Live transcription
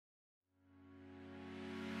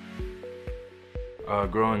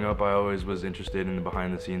Growing up, I always was interested in the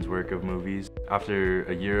behind-the-scenes work of movies. After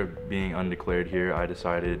a year of being undeclared here, I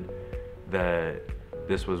decided that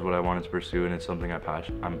this was what I wanted to pursue, and it's something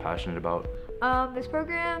I'm passionate about. This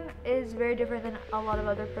program is very different than a lot of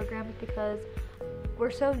other programs because we're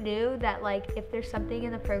so new that if there's something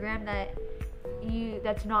in the program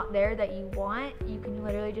that's not there that you want, you can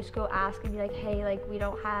literally just go ask and be like, hey, we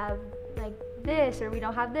don't have this, or we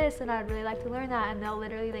don't have this, and I'd really like to learn that, and they'll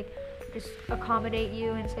literally just accommodate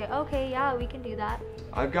you and say, okay, yeah, we can do that.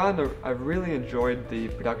 I've really enjoyed the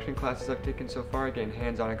production classes I've taken so far. Again,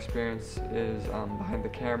 hands-on experience is behind the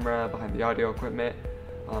camera, behind the audio equipment.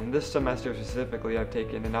 This semester specifically, I've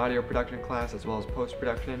taken an audio production class as well as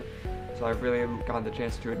post-production, so I've really gotten the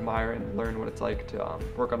chance to admire and learn what it's like to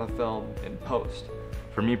work on a film in post.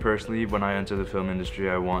 For me personally, when I enter the film industry,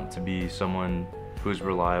 I want to be someone who's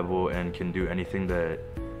reliable and can do anything that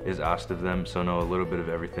is asked of them, so know a little bit of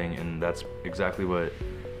everything, and that's exactly what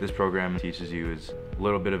this program teaches you, is a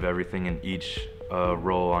little bit of everything in each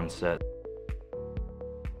role on set.